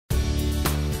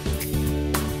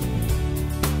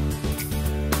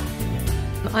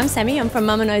I'm Sammi, I'm from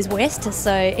Knows West,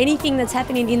 so anything that's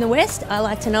happening in the West I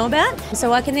like to know about,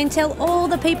 so I can then tell all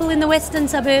the people in the western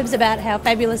suburbs about how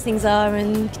fabulous things are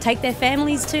and take their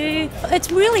families too.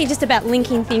 It's really just about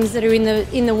linking things that are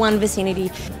in the one vicinity.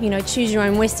 You know, choose your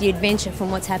own Westie adventure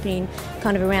from what's happening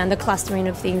kind of around. The clustering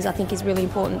of things I think is really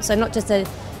important, so not just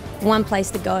one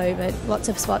place to go, but lots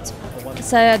of spots.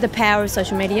 So the power of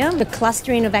social media, the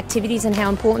clustering of activities and how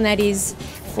important that is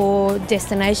for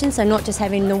destinations, so not just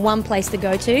having the one place to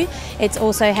go to, it's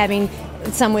also having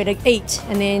somewhere to eat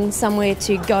and then somewhere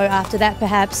to go after that,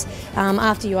 perhaps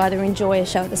after you either enjoy a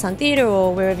show at the Sun Theatre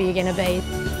or wherever you're going to be.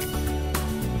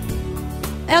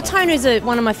 Altona is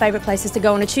one of my favourite places to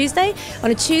go on a Tuesday.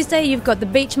 On a Tuesday you've got the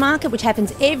beach market, which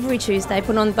happens every Tuesday,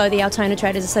 put on by the Altona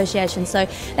Traders Association. So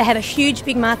they have a huge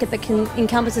big market that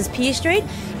encompasses Pier Street.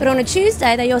 But on a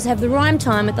Tuesday they also have the rhyme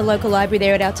time at the local library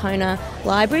there at Altona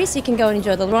Library. So you can go and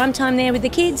enjoy the rhyme time there with the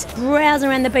kids, browse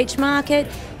around the beach market,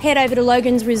 head over to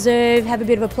Logan's Reserve, have a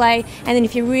bit of a play, and then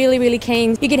if you're really, really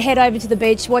keen, you could head over to the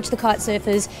beach, watch the kite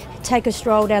surfers, take a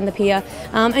stroll down the pier,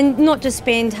 and not just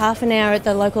spend half an hour at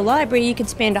the local library, you could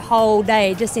spend a whole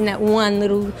day just in that one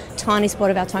little tiny spot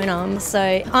of Altona.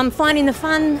 So I'm finding the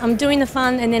fun, I'm doing the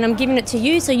fun, and then I'm giving it to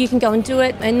you so you can go and do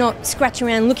it and not scratch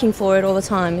around looking for it all the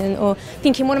time or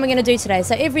thinking, what am I going to do today?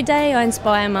 So every day I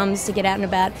inspire mums to get out and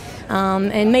about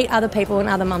and meet other people and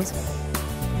other mums.